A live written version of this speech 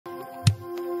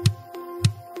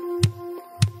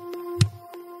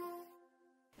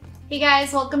Hey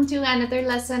guys, welcome to another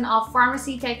lesson of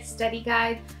Pharmacy Tech Study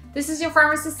Guide. This is your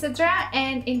pharmacist Sidra,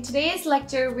 and in today's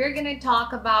lecture, we're going to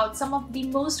talk about some of the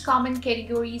most common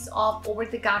categories of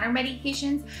over-the-counter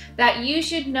medications that you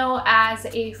should know as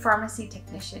a pharmacy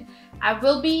technician. I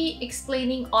will be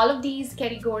explaining all of these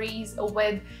categories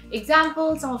with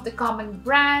examples, some of the common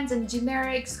brands and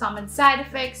generics, common side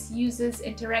effects, uses,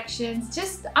 interactions.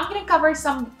 I'm going to cover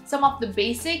some of the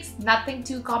basics, nothing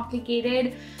too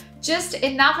complicated, just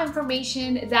enough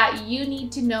information that you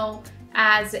need to know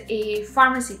as a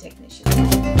pharmacy technician.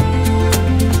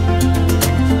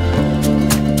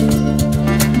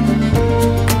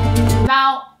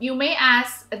 Now, you may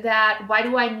ask that why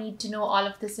do I need to know all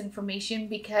of this information?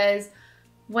 Because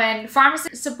when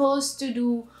pharmacists are supposed to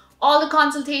do all the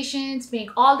consultations, make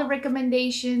all the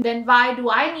recommendations, then why do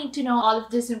I need to know all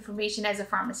of this information as a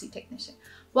pharmacy technician?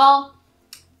 Well,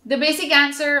 the basic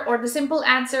answer or the simple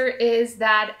answer is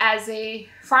that as a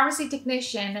pharmacy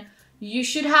technician, you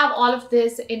should have all of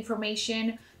this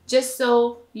information just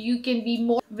so you can be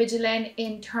more vigilant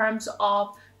in terms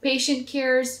of patient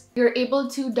cares. You're able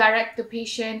to direct the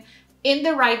patient in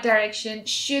the right direction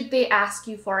should they ask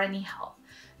you for any help.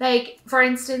 Like, for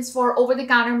instance, for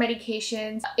over-the-counter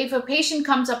medications, if a patient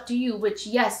comes up to you, which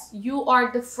yes, you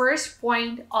are the first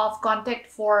point of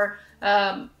contact for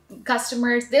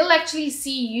customers, they'll actually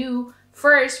see you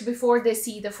first before they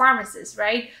see the pharmacist,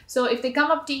 right? So if they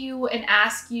come up to you and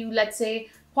ask you, let's say,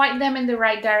 point them in the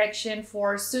right direction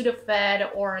for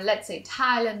Sudafed or let's say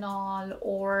Tylenol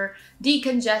or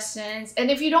decongestants, and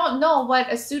if you don't know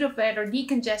what a Sudafed or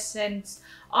decongestants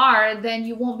are, then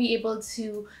you won't be able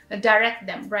to direct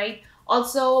them, right?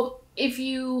 Also, if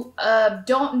you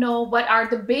don't know what are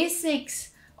the basics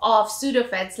of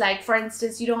Sudafeds, like for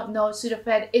instance, you don't know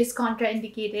Sudafed is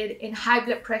contraindicated in high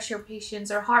blood pressure patients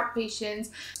or heart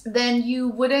patients, then you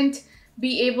wouldn't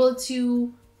be able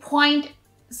to point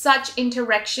such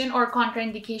interaction or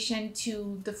contraindication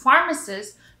to the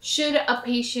pharmacist should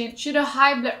a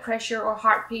high blood pressure or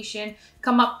heart patient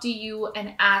come up to you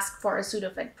and ask for a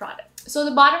Sudafed product. So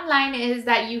the bottom line is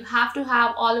that you have to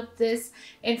have all of this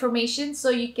information so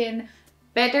you can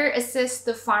better assist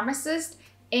the pharmacist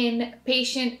in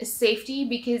patient safety,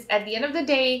 because at the end of the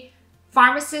day,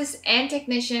 pharmacists and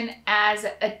technician as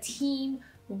a team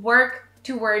work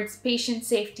towards patient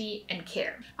safety and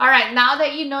care. All right, now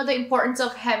that you know the importance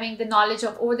of having the knowledge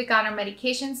of over-the-counter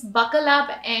medications, buckle up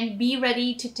and be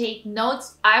ready to take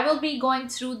notes. I will be going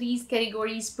through these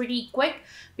categories pretty quick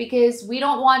because we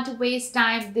don't want to waste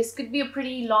time. This could be a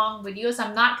pretty long video, so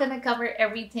I'm not gonna cover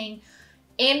everything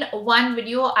in one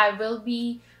video. I will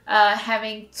be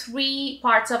having 3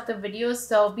 parts of the video,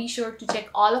 so be sure to check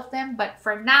all of them. But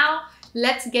for now,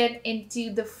 let's get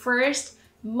into the first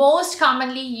most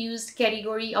commonly used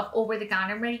category of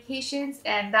over-the-counter medications,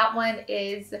 and that one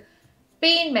is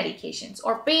pain medications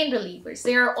or pain relievers.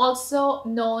 They are also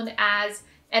known as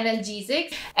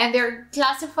analgesics, and they're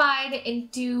classified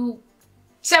into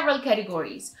several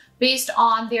categories based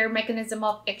on their mechanism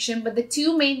of action. But the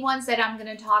 2 main ones that I'm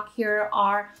going to talk here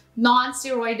are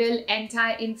non-steroidal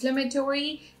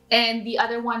anti-inflammatory, and the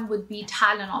other one would be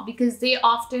Tylenol, because they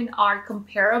often are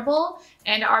comparable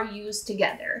and are used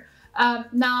together.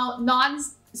 Now,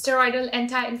 non-steroidal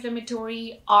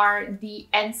anti-inflammatory are the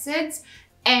NSAIDs,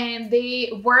 and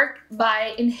they work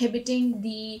by inhibiting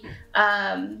the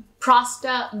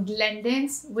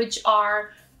prostaglandins, which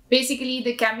are basically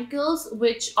the chemicals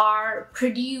which are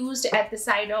produced at the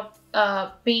site of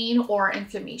pain or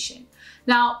inflammation.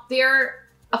 Now, they're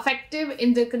effective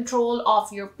in the control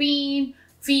of your pain,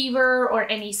 fever, or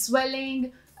any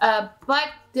swelling.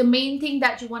 But the main thing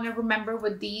that you want to remember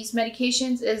with these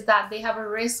medications is that they have a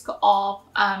risk of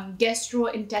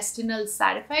gastrointestinal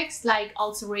side effects like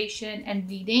ulceration and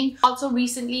bleeding. Also,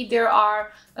 recently there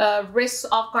are risks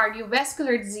of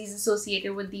cardiovascular disease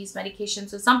associated with these medications.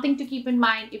 So something to keep in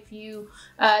mind if you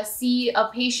see a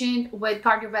patient with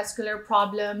cardiovascular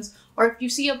problems, or if you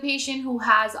see a patient who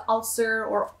has ulcer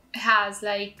or has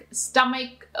like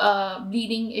stomach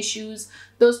bleeding issues,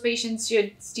 those patients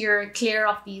should steer clear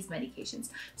of these medications.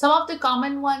 Some of the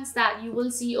common ones that you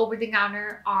will see over the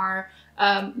counter are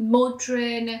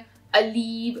Motrin,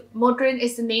 Aleve. Motrin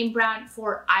is the name brand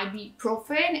for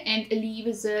ibuprofen, and Aleve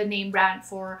is the name brand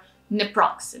for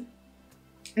naproxen.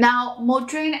 Now,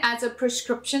 Motrin as a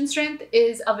prescription strength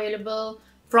is available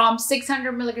from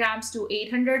 600 milligrams to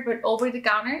 800, but over the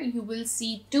counter, you will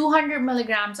see 200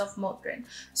 milligrams of Motrin.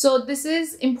 So this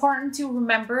is important to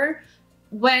remember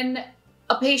when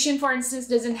a patient, for instance,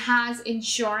 doesn't have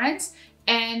insurance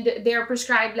and they're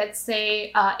prescribed, let's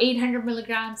say, 800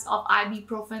 milligrams of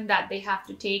ibuprofen that they have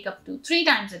to take up to 3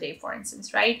 times a day, for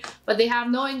instance, right? But they have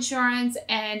no insurance,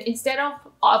 and instead of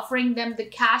offering them the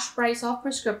cash price of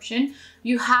prescription,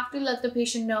 you have to let the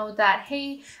patient know that,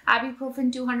 hey,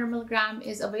 ibuprofen 200 milligram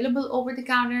is available over the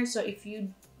counter. So if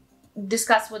you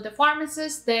discuss with the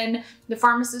pharmacist, then the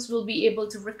pharmacist will be able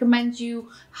to recommend you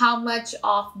how much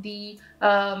of the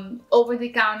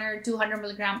over-the-counter 200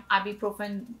 milligram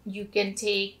ibuprofen you can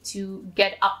take to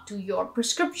get up to your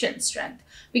prescription strength.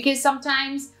 Because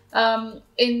sometimes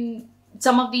in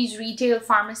some of these retail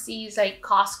pharmacies like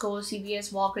Costco,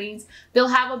 CVS, Walgreens, they'll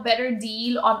have a better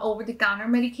deal on over-the-counter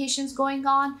medications going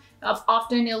on.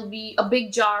 Often it'll be a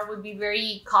big jar, would be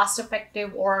very cost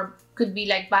effective, or could be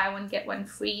like buy one get one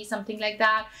free, something like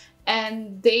that,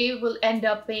 and they will end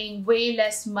up paying way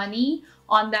less money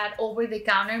on that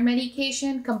over-the-counter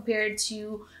medication compared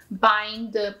to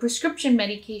buying the prescription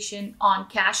medication on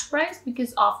cash price,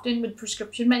 because often with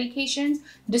prescription medications,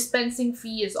 dispensing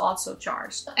fee is also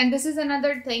charged. And this is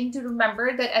another thing to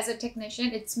remember, that as a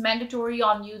technician, it's mandatory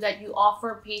on you that you offer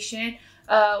a patient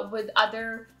with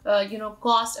other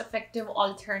cost-effective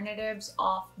alternatives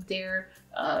of their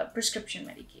prescription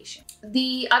medication.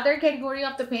 The other category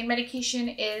of the pain medication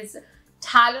is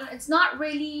Tylenol. It's not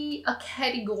really a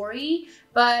category,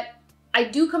 but I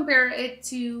do compare it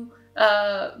to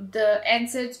the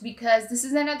NSAIDs, because this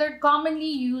is another commonly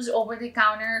used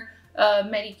over-the-counter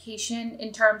medication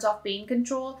in terms of pain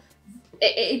control.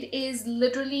 It is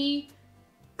literally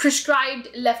prescribed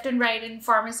left and right in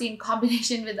pharmacy in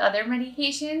combination with other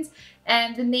medications,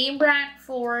 and the name brand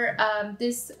for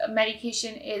this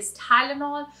medication is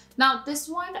Tylenol. Now this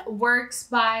one works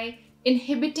by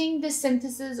inhibiting the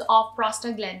synthesis of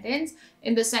prostaglandins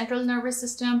in the central nervous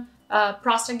system.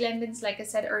 Prostaglandins, like I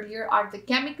said earlier, are the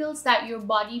chemicals that your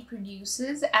body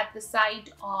produces at the site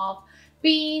of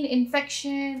pain,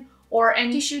 infection, or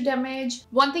any tissue damage.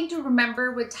 One thing to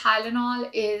remember with Tylenol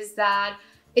is that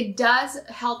it does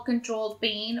help control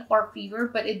pain or fever,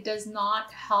 but it does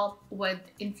not help with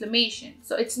inflammation.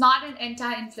 So it's not an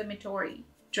anti-inflammatory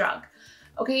drug.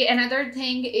 Okay, another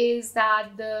thing is that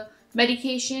the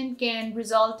medication can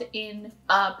result in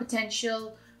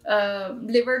potential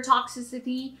liver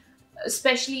toxicity,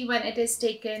 especially when it is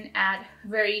taken at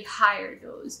very higher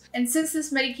dose. And since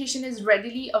this medication is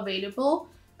readily available,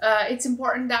 it's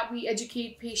important that we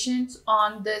educate patients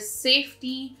on the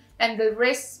safety and the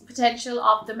risk potential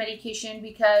of the medication,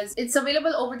 because it's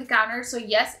available over the counter. So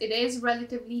yes, it is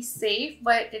relatively safe,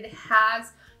 but it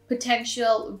has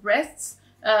potential risks.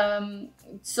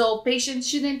 So patients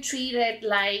shouldn't treat it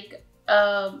like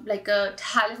a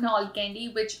Tylenol candy,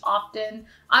 which often,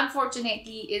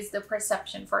 unfortunately, is the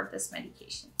perception for this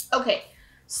medication. Okay,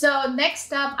 so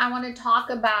next up, I want to talk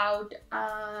about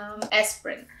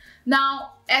aspirin.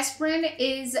 Now, aspirin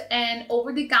is an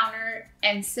over-the-counter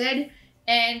NSAID,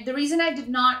 and the reason I did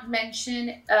not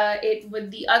mention it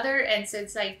with the other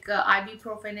NSAIDs like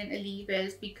ibuprofen and Aleve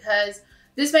is because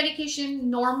this medication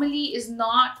normally is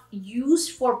not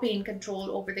used for pain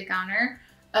control over the counter,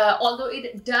 although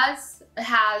it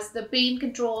has the pain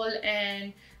control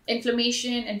and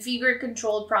inflammation and fever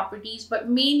control properties, but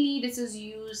mainly this is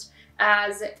used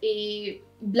as a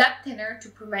blood thinner to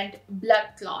prevent blood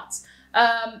clots.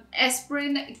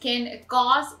 Aspirin can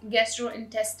cause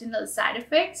gastrointestinal side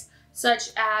effects such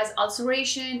as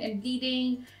ulceration and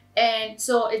bleeding, and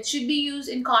so it should be used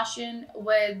in caution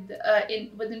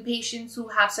within patients who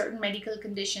have certain medical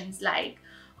conditions like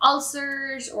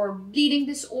ulcers or bleeding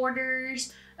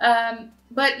disorders.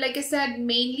 But like I said,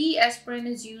 mainly aspirin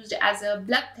is used as a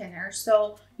blood thinner.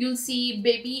 So you'll see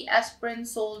baby aspirin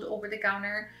sold over the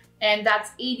counter, and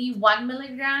that's 81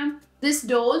 milligram. This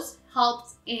dose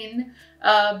helps in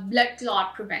blood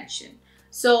clot prevention.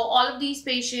 So all of these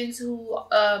patients who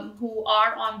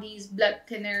are on these blood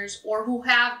thinners or who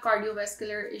have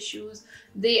cardiovascular issues,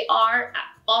 they are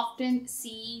often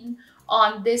seen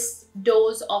on this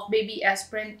dose of baby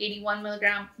aspirin, 81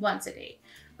 milligram once a day.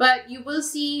 But you will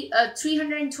see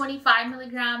 325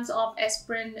 milligrams of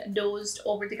aspirin dosed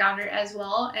over the counter as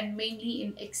well, and mainly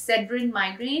in Excedrin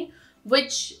migraine,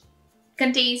 which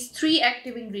contains 3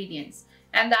 active ingredients,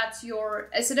 and that's your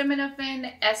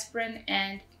acetaminophen, aspirin,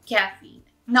 and caffeine.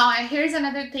 Now, here's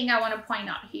another thing I want to point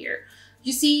out here.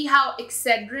 You see how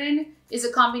Excedrin is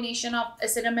a combination of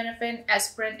acetaminophen,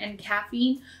 aspirin, and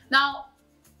caffeine. Now,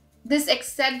 this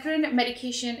Excedrin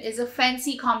medication is a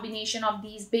fancy combination of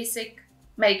these basic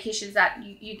medications that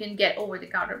you can get over the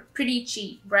counter, pretty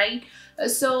cheap, right?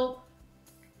 So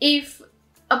if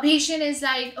a patient is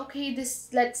like, okay, this,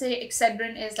 let's say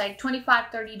Excedrin is like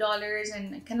 $25-$30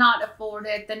 and cannot afford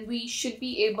it, then we should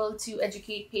be able to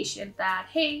educate patient that,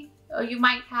 hey, you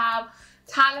might have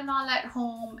Tylenol at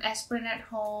home, aspirin at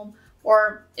home,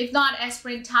 or if not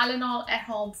aspirin, Tylenol at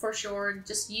home for sure.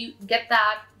 Just you get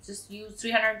that, just use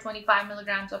 325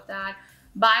 milligrams of that,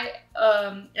 buy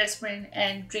aspirin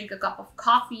and drink a cup of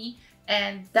coffee,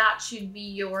 and that should be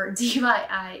your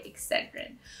DIY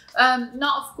Excedrin.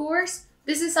 Now, of course,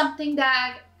 this is something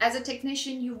that as a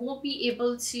technician, you won't be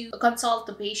able to consult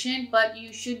the patient, but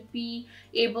you should be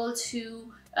able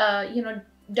to,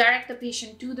 direct the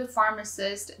patient to the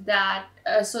pharmacist that,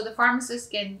 so the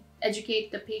pharmacist can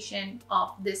educate the patient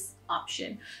of this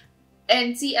option.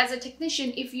 And see, as a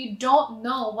technician, if you don't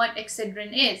know what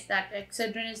Excedrin is, that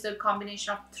Excedrin is the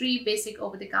combination of 3 basic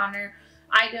over-the-counter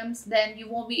items, then you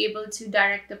won't be able to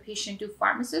direct the patient to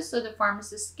pharmacist, so the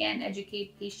pharmacist can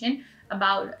educate patient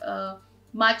about a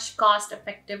much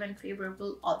cost-effective and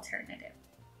favorable alternative.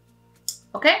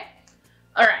 Okay,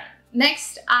 all right.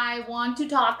 Next, I want to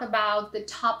talk about the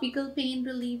topical pain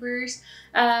relievers.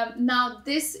 Now,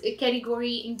 this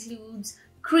category includes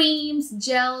creams,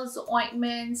 gels,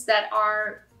 ointments that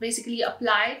are basically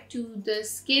applied to the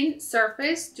skin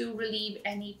surface to relieve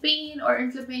any pain or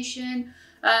inflammation.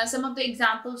 Some of the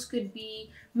examples could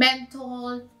be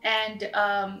menthol, and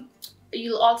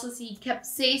you'll also see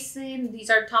capsaicin. These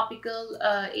are topical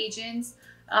agents.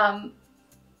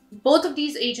 Both of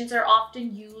these agents are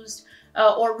often used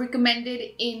or recommended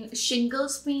in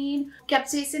shingles pain.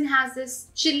 Capsaicin has this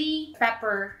chili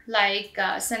pepper-like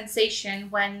sensation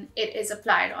when it is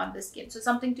applied on the skin, so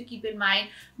something to keep in mind.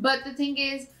 But the thing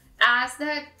is, as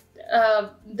that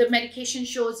the medication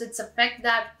shows its effect,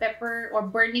 that pepper or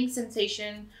burning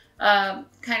sensation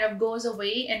kind of goes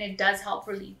away, and it does help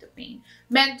relieve the pain.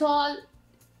 Menthol,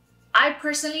 I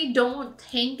personally don't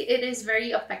think it is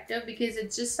very effective because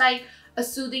it's just like a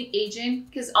soothing agent,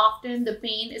 because often the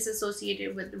pain is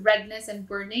associated with redness and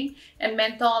burning, and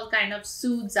menthol kind of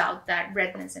soothes out that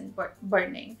redness and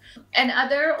burning.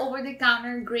 Another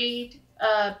over-the-counter great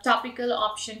topical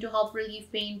option to help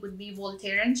relieve pain would be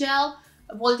Voltaren gel.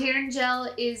 Voltaren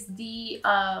gel is the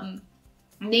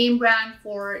name brand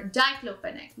for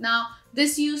diclofenac. Now,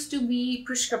 this used to be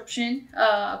prescription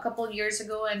a couple years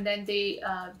ago, and then they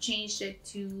changed it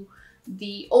to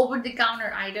the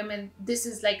over-the-counter item, and this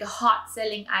is like a hot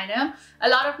selling item. A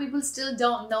lot of people still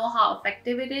don't know how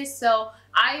effective it is, so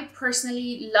I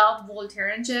personally love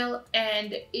Voltaren gel.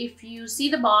 And if you see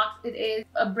the box, it is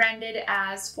branded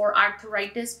as for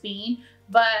arthritis pain,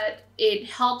 but it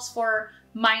helps for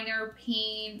minor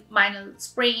pain, minor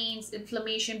sprains,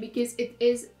 inflammation, because it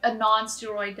is a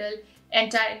non-steroidal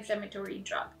anti-inflammatory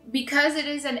drug. Because it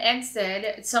is an NSAID,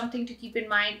 it's something to keep in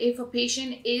mind. If a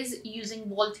patient is using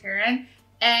Voltaren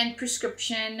and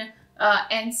prescription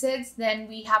NSAIDs, then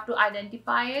we have to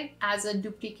identify it as a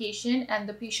duplication, and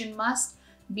the patient must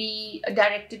be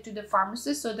directed to the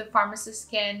pharmacist, so the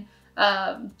pharmacist can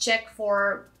check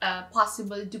for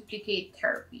possible duplicate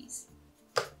therapies.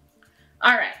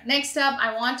 All right, next up,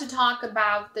 I want to talk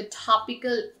about the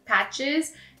topical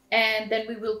patches, and then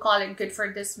we will call it good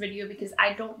for this video because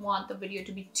I don't want the video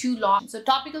to be too long. So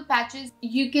topical patches,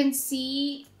 you can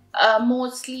see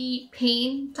mostly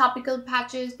pain topical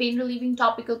patches, pain relieving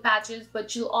topical patches,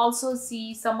 but you'll also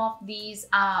see some of these,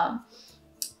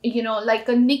 like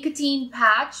a nicotine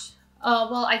patch.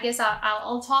 Well, I guess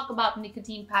I'll talk about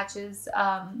nicotine patches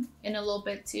in a little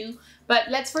bit too, but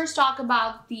let's first talk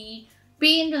about the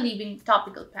pain relieving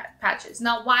topical patches.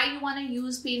 Now, why you want to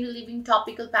use pain relieving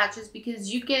topical patches?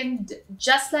 Because you can,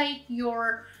 just like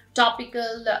your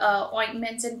topical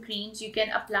ointments and creams, you can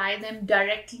apply them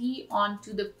directly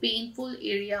onto the painful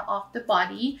area of the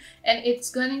body, and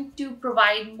it's going to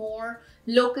provide more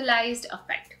localized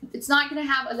effect. It's not going to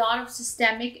have a lot of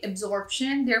systemic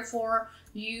absorption, therefore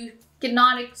you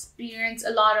cannot experience a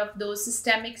lot of those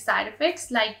systemic side effects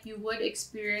like you would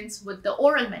experience with the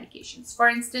oral medications. For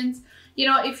instance,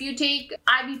 if you take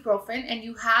ibuprofen and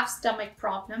you have stomach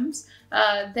problems,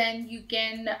 then you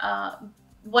can,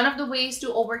 one of the ways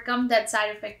to overcome that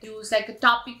side effect, use like a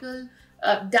topical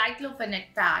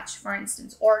diclofenac patch, for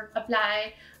instance, or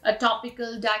apply a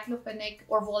topical diclofenac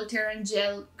or Voltaren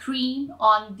gel cream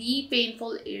on the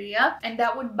painful area, and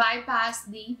that would bypass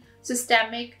the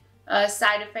systemic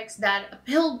side effects that a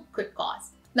pill could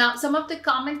cause. Now, some of the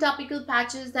common topical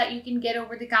patches that you can get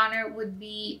over the counter would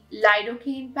be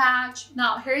lidocaine patch.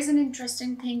 Now, here's an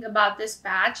interesting thing about this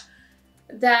patch,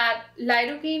 that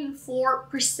lidocaine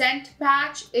 4%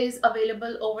 patch is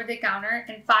available over the counter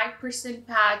and 5%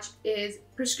 patch is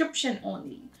prescription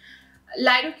only.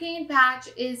 Lidocaine patch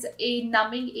is a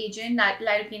numbing agent.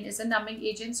 Lidocaine is a numbing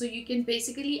agent, so you can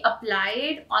basically apply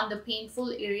it on the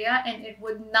painful area and it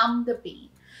would numb the pain.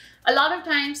 A lot of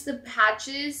times the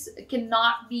patches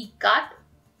cannot be cut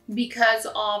because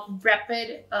of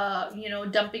rapid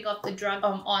dumping of the drug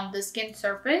on the skin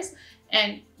surface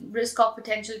and risk of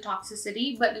potential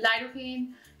toxicity. But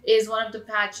lidocaine is one of the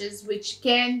patches which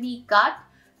can be cut,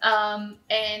 and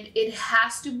it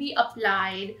has to be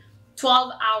applied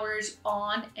 12 hours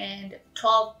on and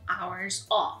 12 hours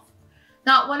off.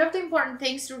 Now, one of the important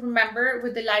things to remember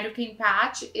with the lidocaine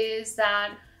patch is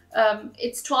that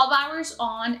it's 12 hours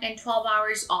on and 12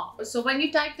 hours off. So when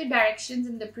you type the directions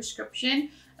in the prescription,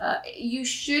 you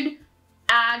should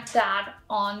add that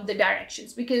on the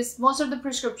directions, because most of the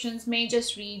prescriptions may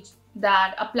just read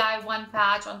that apply one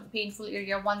patch on the painful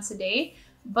area once a day,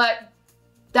 but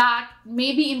that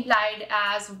may be implied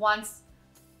as once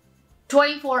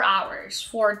 24 hours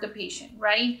for the patient,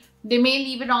 right? They may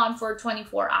leave it on for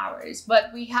 24 hours,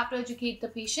 but we have to educate the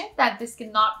patient that this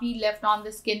cannot be left on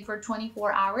the skin for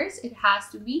 24 hours. It has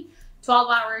to be 12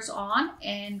 hours on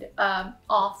and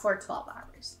off for 12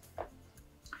 hours.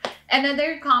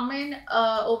 Another common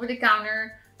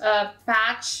over-the-counter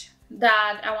patch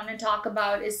that I want to talk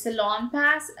about is Salon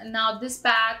Pass. Now, this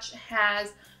patch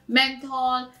has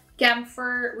menthol,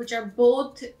 camphor, which are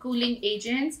both cooling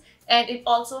agents, and it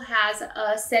also has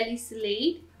a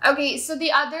salicylate. Okay, so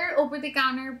the other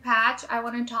over-the-counter patch I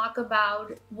want to talk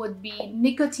about would be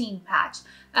nicotine patch.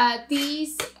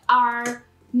 These are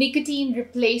nicotine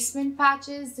replacement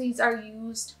patches. These are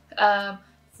used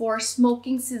for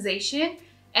smoking cessation,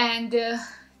 and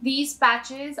these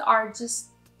patches are just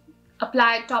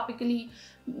applied topically,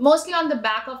 mostly on the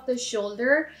back of the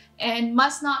shoulder, and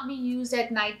must not be used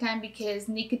at nighttime because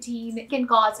nicotine can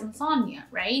cause insomnia,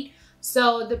 right?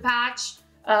 So the patch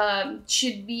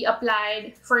should be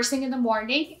applied first thing in the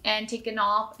morning and taken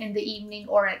off in the evening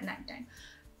or at nighttime.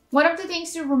 One of the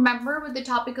things to remember with the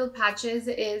topical patches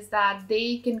is that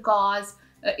they can cause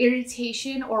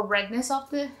irritation or redness of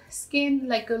the skin,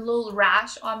 like a little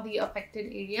rash on the affected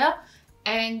area.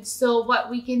 And so what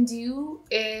we can do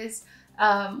is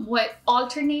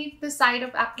alternate the site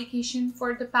of application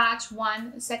for the patch,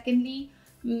 one. Secondly,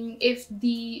 if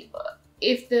the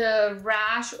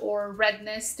rash or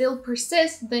redness still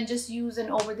persists, then just use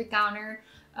an over-the-counter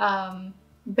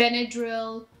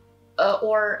Benadryl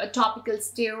or a topical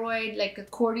steroid like a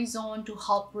cortisone to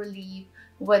help relieve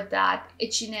with that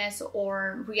itchiness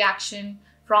or reaction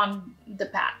from the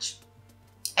patch.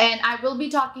 And I will be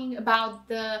talking about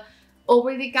the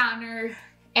over-the-counter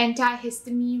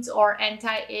antihistamines or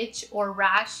anti-itch or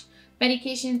rash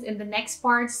medications in the next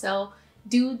part. So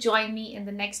do join me in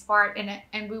the next part,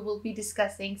 and we will be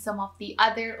discussing some of the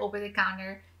other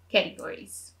over-the-counter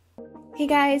categories. Hey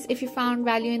guys, if you found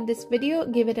value in this video,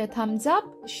 give it a thumbs up,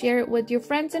 share it with your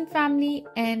friends and family,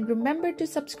 and remember to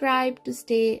subscribe to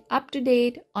stay up to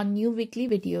date on new weekly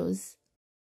videos.